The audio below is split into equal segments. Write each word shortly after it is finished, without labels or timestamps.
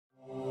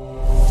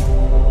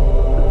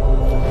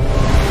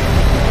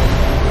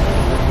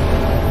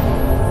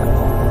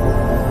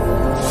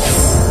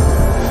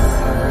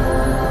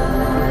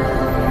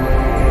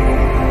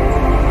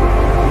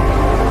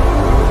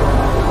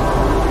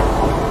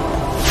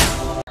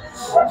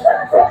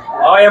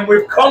I am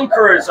with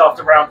Conquerors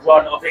after round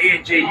 1 of the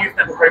E&G Youth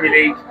Netball Premier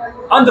League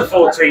Under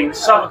 14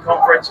 Southern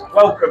Conference.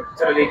 Welcome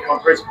to the league,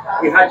 Conquerors.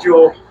 We had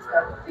your,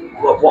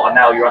 what are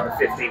now your Under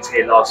 15s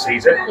here last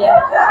season.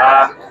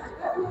 Yeah.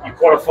 You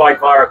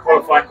qualified via a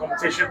qualifying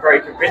competition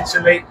very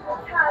convincingly.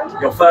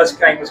 Your first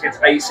game was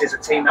against Aces, a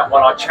team that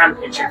won our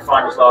championship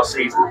finals last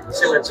season,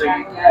 similar to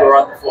your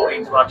Under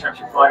 14s won our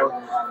championship final.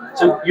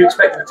 So you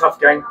expected a tough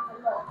game.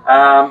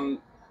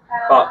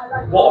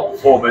 But what a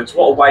performance,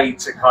 what a way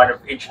to kind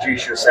of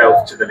introduce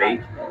yourself to the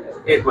league.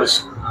 It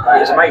was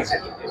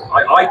amazing.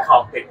 I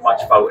can't pick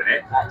much fault in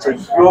it, so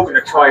you're going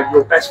to try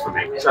your best for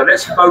me. So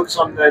let's focus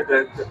on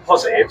the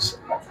positives.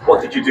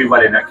 What did you do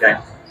well in that game?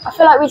 I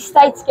feel like we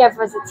stayed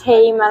together as a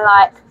team, and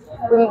like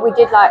we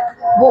did like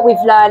what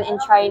we've learned in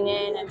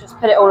training and just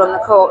put it all on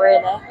the court,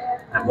 really.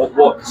 And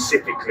what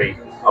specifically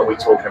are we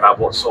talking about?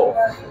 What sort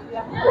of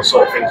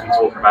things are we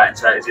talking about?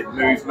 Is it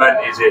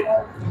movement? Is it?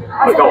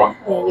 Oh, go on.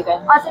 Yeah, you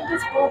go. I think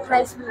it's ball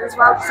placement as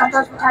well.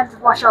 Sometimes we tend to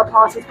rush our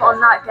passes, but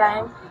on that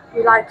game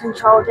we like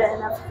controlled it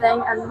and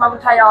everything. And when we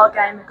play our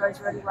game, it goes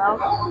really well.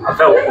 I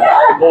felt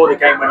the more the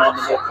game went on,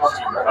 the more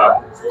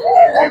confident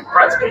you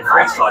practically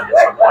freestyling at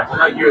some point. I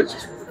know you were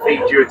just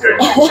feed you were doing.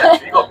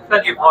 You've got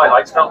plenty of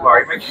highlights. Don't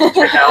worry, make sure you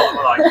check out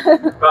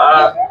online.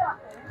 But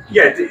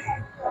yeah,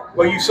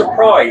 were you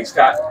surprised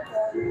at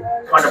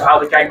kind of how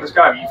the game was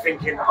going? Are you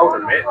thinking, hold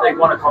on a minute, they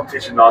won a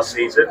competition last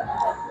season,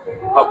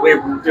 but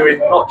we're doing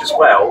not just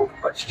well,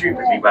 but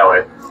stupidly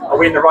well. Are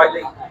we in the right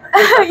league?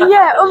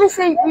 Yeah,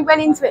 obviously we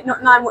went into it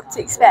not knowing what to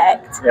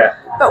expect. Yeah.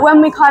 But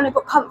when we kind of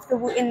got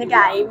comfortable in the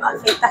game, I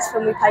think that's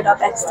when we played our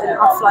best and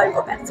our flow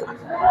got better.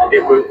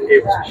 It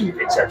was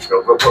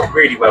exceptional, but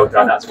really well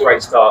done. That's a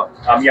great start.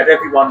 You had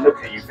everyone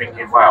looking at you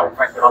thinking, wow,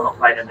 thank God I'm not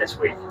playing them this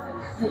week.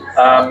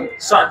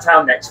 Sutton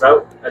Town next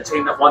though, a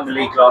team that won the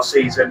league last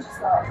season.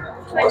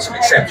 Got some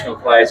exceptional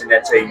players in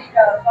their team.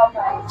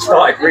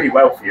 Started really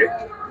well for you,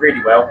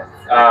 really well.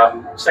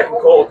 Second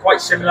quarter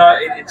quite similar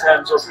in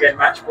terms of getting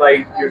match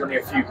play. You were only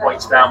a few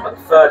points down, but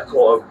the third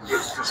quarter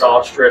was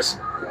disastrous.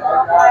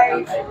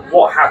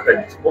 What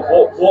happened?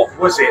 What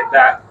was it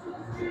that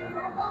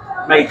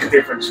made the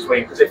difference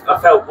between? Because I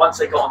felt once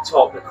they got on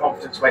top, the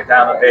confidence went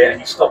down a bit, and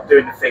you stopped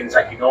doing the things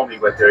that you normally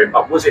were doing.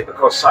 But was it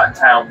because Sutton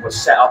Town was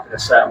set up in a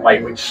certain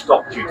way which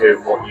stopped you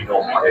doing what you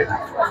normally do?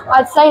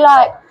 I'd say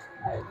like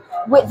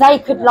they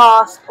could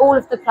last all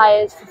of the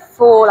players for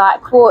 4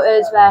 like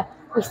quarters where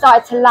we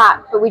started to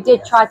lack, but we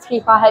did try to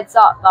keep our heads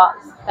up, but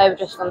they were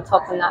just on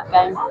top in that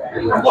game.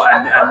 And what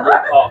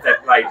part of their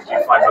play did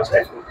you find most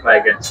difficult to play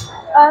against?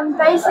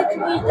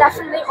 Basically,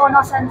 definitely on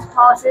our centre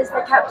passes,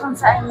 they kept on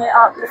setting it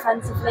up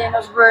defensively, and it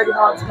was really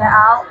hard to get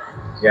out.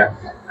 Yeah.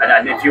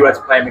 And if you were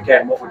to play them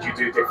again, what would you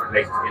do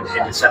differently in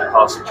the centre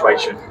pass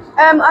situation?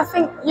 I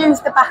think use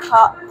the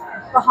backup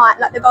behind,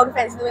 like the goal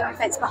defence and the wing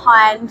defence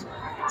behind,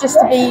 just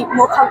to be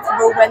more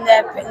comfortable when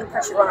they're putting the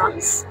pressure on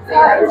us.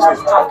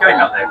 It's a tough game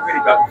out there,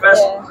 really good.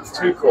 First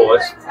 2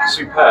 quarters,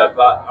 superb,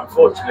 but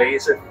unfortunately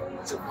it's a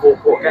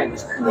 4-quarter game,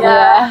 isn't it?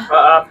 Yeah.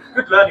 But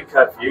good learning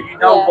curve for you. You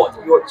know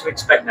what to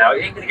expect now.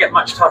 It ain't going to get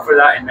much tougher than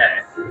that in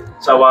there.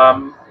 So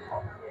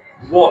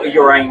what are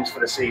your aims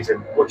for the season?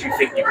 What do you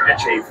think you can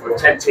achieve? With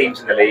 10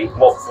 teams in the league,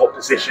 what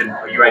position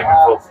are you aiming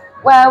for?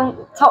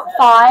 Well, top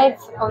 5,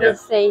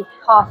 obviously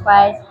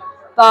halfway.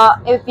 But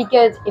it would be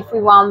good if we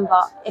won,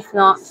 but if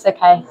not, it's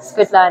okay. It's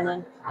good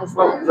learning, isn't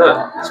well, it?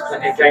 Look, there's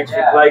plenty of games to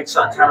be played.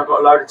 Sutton Town have got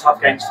a load of tough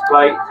games to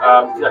play.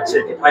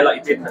 If you play like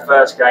you did in the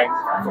first game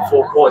for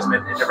 4 quarters, and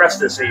in the rest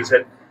of the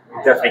season,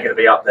 you're definitely going to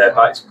be up there.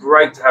 But it's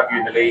great to have you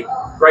in the league.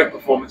 Great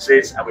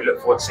performances, and we look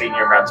forward to seeing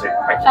you in round 2.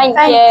 Thank you.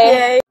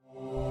 Thank you.